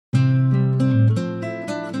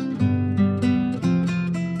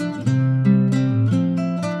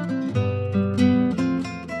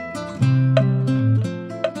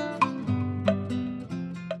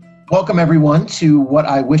Welcome, everyone, to what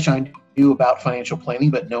I wish I knew about financial planning,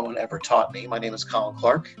 but no one ever taught me. My name is Colin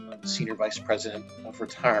Clark. I'm the Senior Vice President of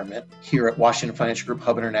Retirement here at Washington Financial Group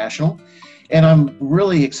Hub International. And I'm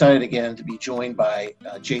really excited again to be joined by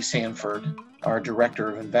Jay Sanford, our Director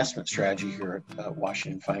of Investment Strategy here at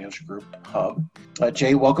Washington Financial Group Hub.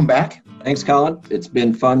 Jay, welcome back. Thanks, Colin. It's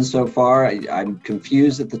been fun so far. I'm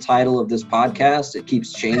confused at the title of this podcast. It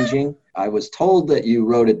keeps changing. I was told that you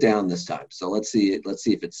wrote it down this time, so let's see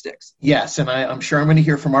if it sticks. Yes, and I'm sure I'm going to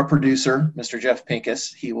hear from our producer, Mr. Jeff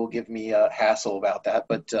Pincus. He will give me a hassle about that,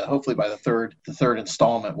 but hopefully by the third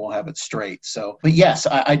installment, we'll have it straight. But yes,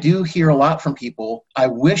 I do hear a lot from people. I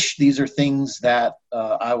wish these are things that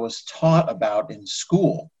I was taught about in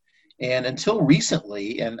school, and until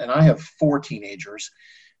recently, and I have 4 teenagers.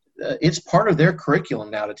 It's part of their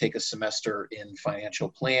curriculum now to take a semester in financial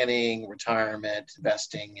planning, retirement,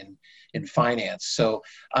 investing, and in finance. So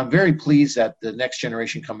I'm very pleased that the next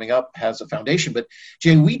generation coming up has a foundation. But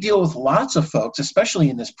Jay, we deal with lots of folks,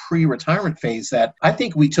 especially in this pre-retirement phase, that I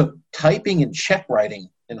think we took typing and check writing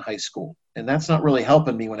in high school. And that's not really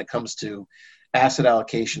helping me when it comes to asset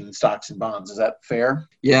allocation in stocks and bonds. Is that fair?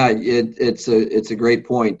 Yeah, it's a great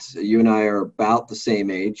point. You and I are about the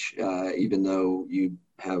same age, even though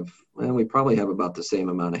we probably have about the same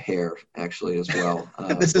amount of hair actually as well.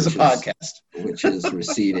 This is a podcast. Which is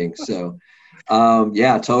receding. So,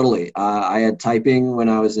 yeah, totally. I had typing when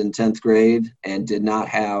I was in 10th grade and did not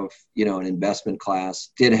have, an investment class.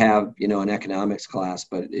 Did have, an economics class,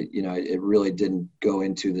 but it really didn't go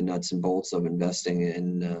into the nuts and bolts of investing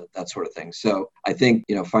and that sort of thing. So I think,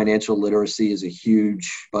 financial literacy is a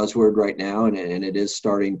huge buzzword right now, and it is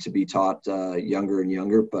starting to be taught younger and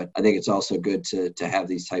younger. But I think it's also good to have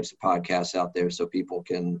these types of podcasts out there so people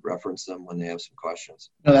can reference them when they have some questions.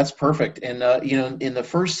 No, that's perfect. And, in the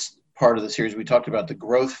first part of the series, we talked about the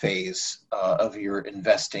growth phase of your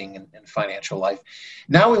investing and financial life.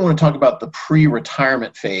 Now we want to talk about the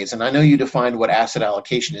pre-retirement phase. And I know you defined what asset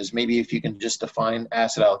allocation is. Maybe if you can just define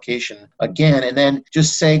asset allocation again, and then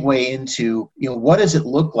just segue into, what does it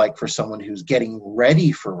look like for someone who's getting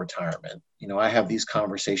ready for retirement? I have these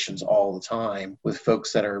conversations all the time with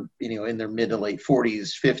folks that are, in their mid to late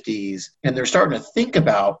 40s, 50s, and they're starting to think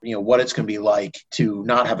about, what it's going to be like to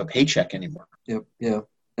not have a paycheck anymore. Yep. Yeah.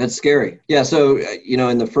 That's scary. Yeah. So,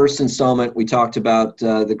 in the first installment, we talked about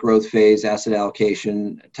the growth phase, asset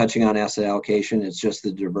allocation. Touching on asset allocation, it's just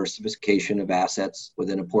the diversification of assets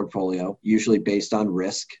within a portfolio, usually based on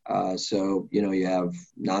risk. So, you have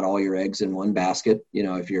not all your eggs in one basket.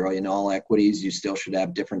 If you're in all equities, you still should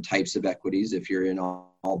have different types of equities. If you're in all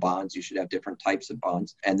bonds, you should have different types of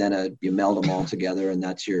bonds, and then you meld them all together, and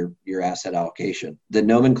that's your asset allocation. The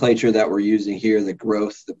nomenclature that we're using here, the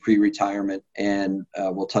growth, the pre-retirement, and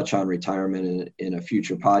we'll touch on retirement in a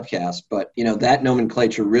future podcast, but that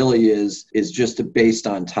nomenclature really is just based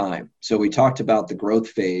on time. So we talked about the growth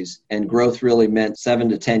phase, and growth really meant 7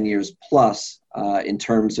 to 10 years plus in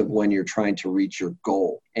terms of when you're trying to reach your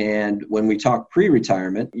goal. And when we talk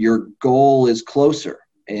pre-retirement, your goal is closer.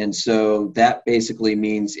 And so that basically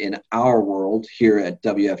means in our world here at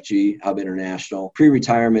WFG Hub International,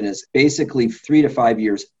 pre-retirement is basically 3 to 5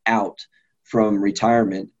 years out from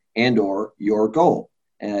retirement and or your goal.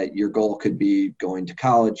 Your goal could be going to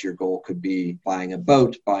college. Your goal could be buying a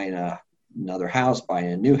boat, buying another house,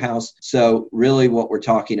 buying a new house. So really what we're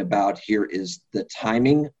talking about here is the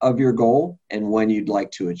timing of your goal and when you'd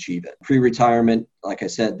like to achieve it. Pre-retirement, like I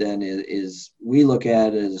said, then is we look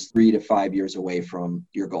at it as 3 to 5 years away from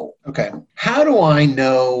your goal. Okay. How do I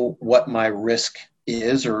know what my risk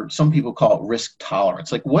is, or some people call it risk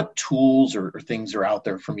tolerance? Like, what tools or things are out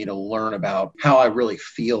there for me to learn about how I really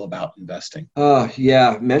feel about investing?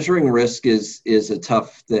 Yeah, measuring risk is a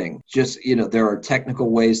tough thing. Just, there are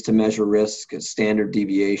technical ways to measure risk, a standard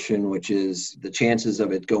deviation, which is the chances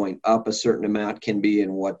of it going up a certain amount can be,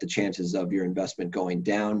 and what the chances of your investment going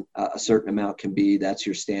down a certain amount can be. That's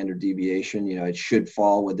your standard deviation. It should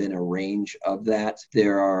fall within a range of that.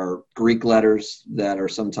 There are Greek letters that are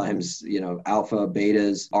sometimes, alpha,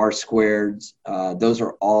 betas, R squareds. Those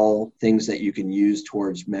are all things that you can use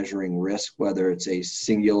towards measuring risk, whether it's a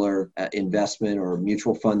singular investment or a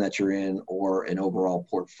mutual fund that you're in or an overall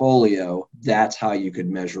portfolio. That's how you could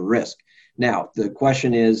measure risk. Now, the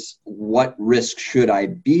question is, what risk should I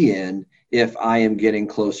be in if I am getting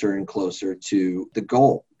closer and closer to the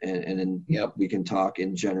goal? And we can talk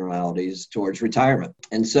in generalities towards retirement.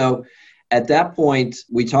 And so at that point,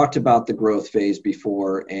 we talked about the growth phase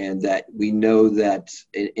before, and that we know that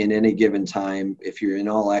in any given time, if you're in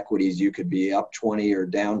all equities, you could be up 20 or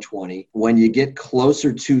down 20. When you get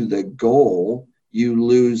closer to the goal, you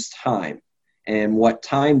lose time. And what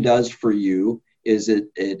time does for you is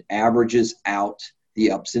it averages out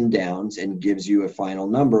the ups and downs and gives you a final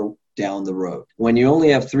number down the road. When you only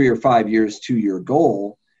have 3 or 5 years to your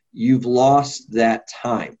goal, you've lost that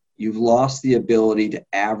time. You've lost the ability to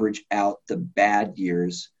average out the bad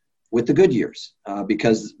years with the good years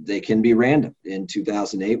because they can be random. In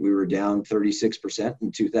 2008, we were down 36%.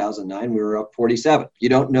 In 2009, we were up 47%. You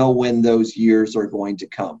don't know when those years are going to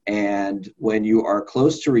come. And when you are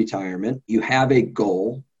close to retirement, you have a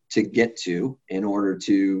goal to get to in order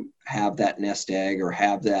to have that nest egg or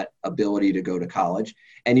have that ability to go to college.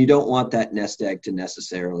 And you don't want that nest egg to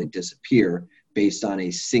necessarily disappear based on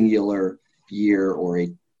a singular year or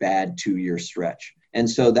a bad 2-year stretch. And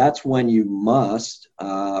so that's when you must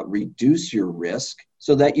reduce your risk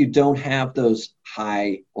so that you don't have those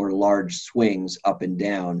high or large swings up and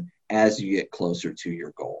down as you get closer to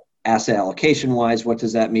your goal. Asset allocation wise, what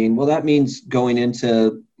does that mean? Well, that means going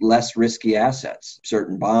into less risky assets,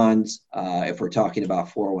 certain bonds. If we're talking about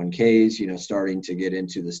 401ks, starting to get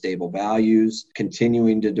into the stable values,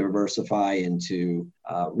 continuing to diversify into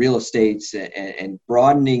real estates and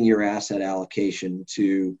broadening your asset allocation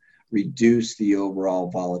to reduce the overall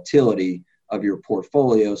volatility of your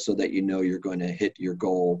portfolio so that you're going to hit your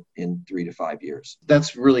goal in 3 to 5 years.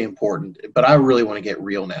 That's really important, but I really want to get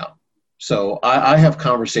real now. So I have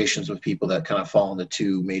conversations with people that kind of fall into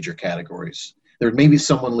 2 major categories. There may be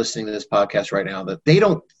someone listening to this podcast right now that they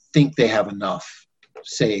don't think they have enough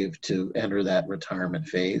saved to enter that retirement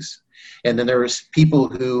phase. And then there's people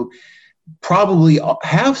who probably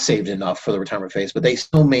have saved enough for the retirement phase, but they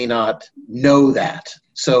still may not know that.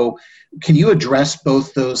 So can you address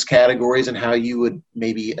both those categories and how you would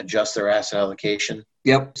maybe adjust their asset allocation?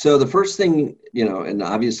 Yep. So the first thing, and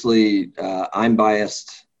obviously I'm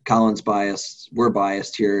biased, Colin's biased, we're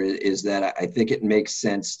biased here, is that I think it makes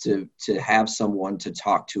sense to have someone to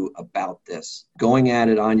talk to about this. Going at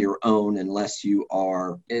it on your own, unless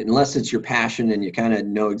it's your passion and you kind of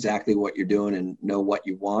know exactly what you're doing and know what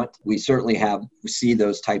you want. We certainly see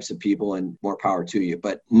those types of people, and more power to you.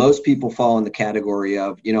 But most people fall in the category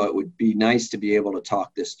of, it would be nice to be able to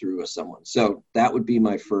talk this through with someone. So that would be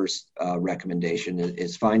my first recommendation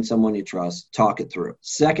is find someone you trust, talk it through.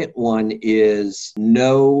 Second one is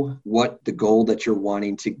know what the goal that you're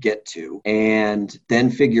wanting to get to, and then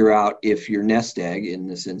figure out if your nest egg, in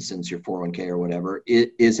this instance, your 401k or whatever,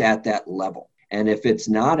 it is at that level. And if it's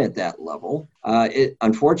not at that level,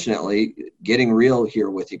 unfortunately, getting real here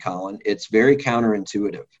with you, Colin, it's very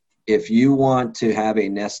counterintuitive. If you want to have a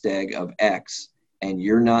nest egg of X and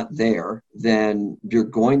you're not there, then you're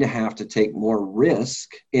going to have to take more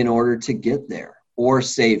risk in order to get there, or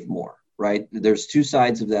save more, right? There's 2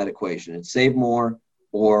 sides of that equation. It's save more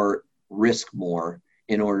or risk more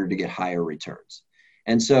in order to get higher returns.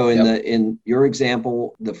 And so in your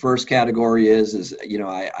example, the first category is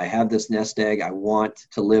I have this nest egg. I want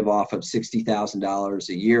to live off of $60,000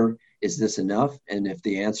 a year. Is this enough? And if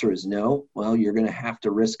the answer is no, well, you're going to have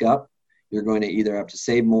to risk up. You're going to either have to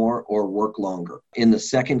save more or work longer. In the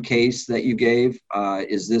second case that you gave,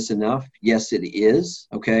 is this enough? Yes, it is.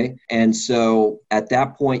 Okay. And so at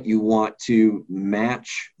that point, you want to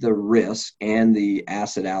match the risk and the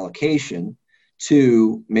asset allocation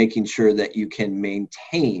to making sure that you can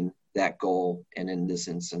maintain that goal. And in this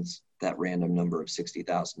instance, that random number of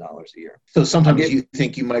 $60,000 a year. So sometimes you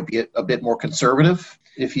think you might be a bit more conservative.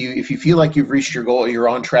 If you feel like you've reached your goal, you're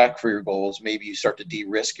on track for your goals, maybe you start to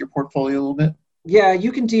de-risk your portfolio a little bit. Yeah,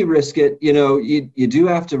 you can de-risk it. You do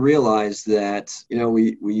have to realize that,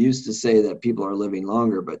 we used to say that people are living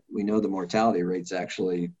longer, but we know the mortality rate's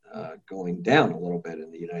actually going down a little bit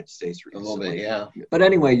in the United States recently. A little bit, yeah. But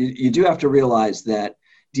anyway, you do have to realize that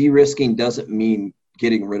de-risking doesn't mean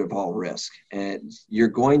getting rid of all risk. And you're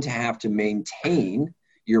going to have to maintain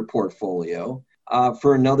your portfolio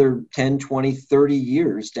for another 10, 20, 30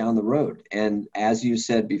 years down the road. And as you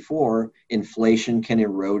said before, inflation can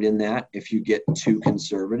erode in that if you get too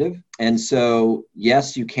conservative. And so,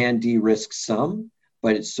 yes, you can de-risk some,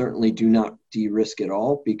 but it certainly do not de-risk at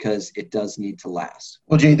all because it does need to last.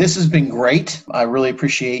 Well, Jay, this has been great. I really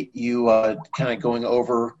appreciate you kind of going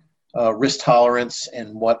over risk tolerance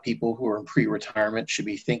and what people who are in pre-retirement should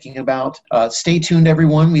be thinking about. Stay tuned,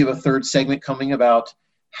 everyone. We have a third segment coming about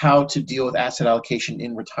how to deal with asset allocation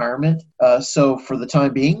in retirement. So for the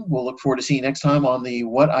time being, we'll look forward to seeing you next time on the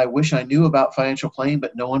What I Wish I Knew About Financial Planning,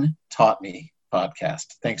 But No One Taught Me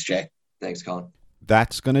podcast. Thanks, Jay. Thanks, Colin.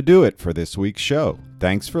 That's going to do it for this week's show.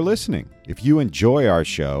 Thanks for listening. If you enjoy our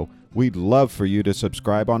show, we'd love for you to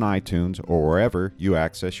subscribe on iTunes or wherever you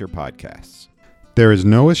access your podcasts. There is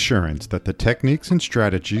no assurance that the techniques and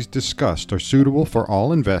strategies discussed are suitable for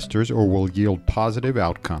all investors or will yield positive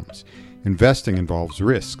outcomes. Investing involves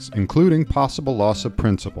risks, including possible loss of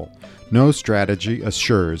principal. No strategy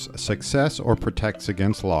assures success or protects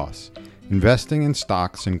against loss. Investing in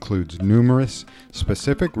stocks includes numerous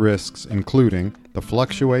specific risks, including the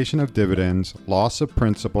fluctuation of dividends, loss of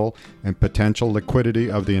principal, and potential liquidity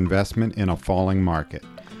of the investment in a falling market.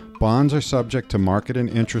 Bonds are subject to market and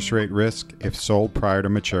interest rate risk if sold prior to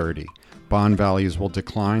maturity. Bond values will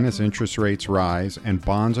decline as interest rates rise, and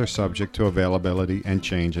bonds are subject to availability and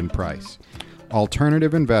change in price.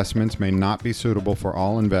 Alternative investments may not be suitable for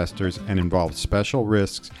all investors and involve special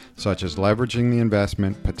risks such as leveraging the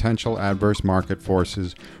investment, potential adverse market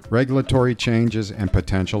forces, regulatory changes, and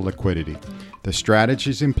potential liquidity. The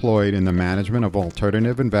strategies employed in the management of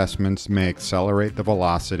alternative investments may accelerate the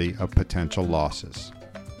velocity of potential losses.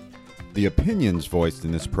 The opinions voiced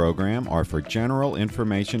in this program are for general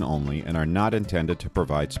information only and are not intended to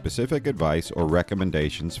provide specific advice or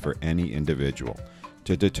recommendations for any individual.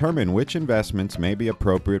 To determine which investments may be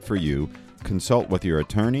appropriate for you, consult with your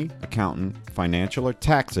attorney, accountant, financial, or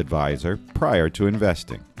tax advisor prior to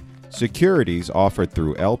investing. Securities offered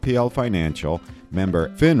through LPL Financial, member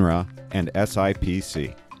FINRA, and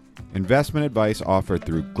SIPC. Investment advice offered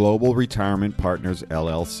through Global Retirement Partners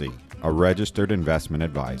LLC, a registered investment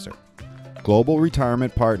advisor. Global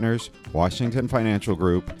Retirement Partners, Washington Financial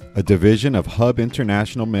Group, a division of Hub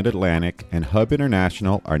International Mid-Atlantic, and Hub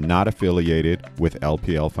International are not affiliated with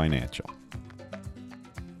LPL Financial.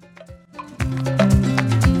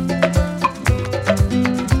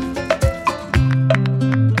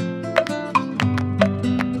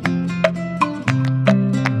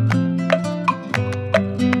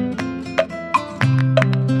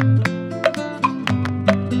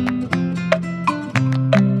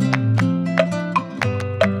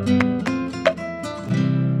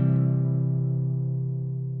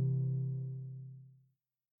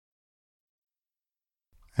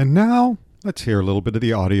 And now, let's hear a little bit of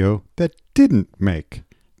the audio that didn't make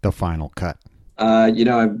the final cut.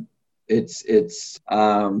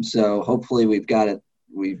 So hopefully we've got it.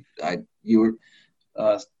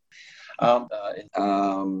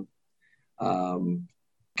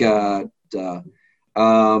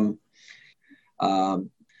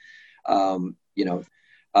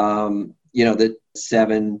 The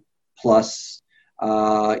 7 plus,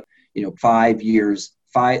 5 years,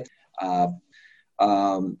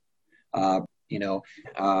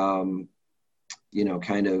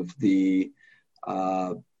 kind of the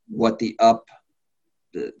what the up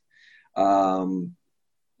the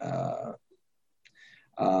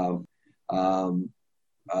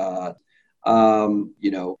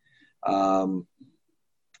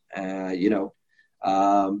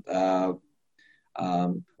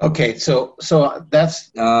Okay, so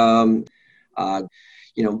that's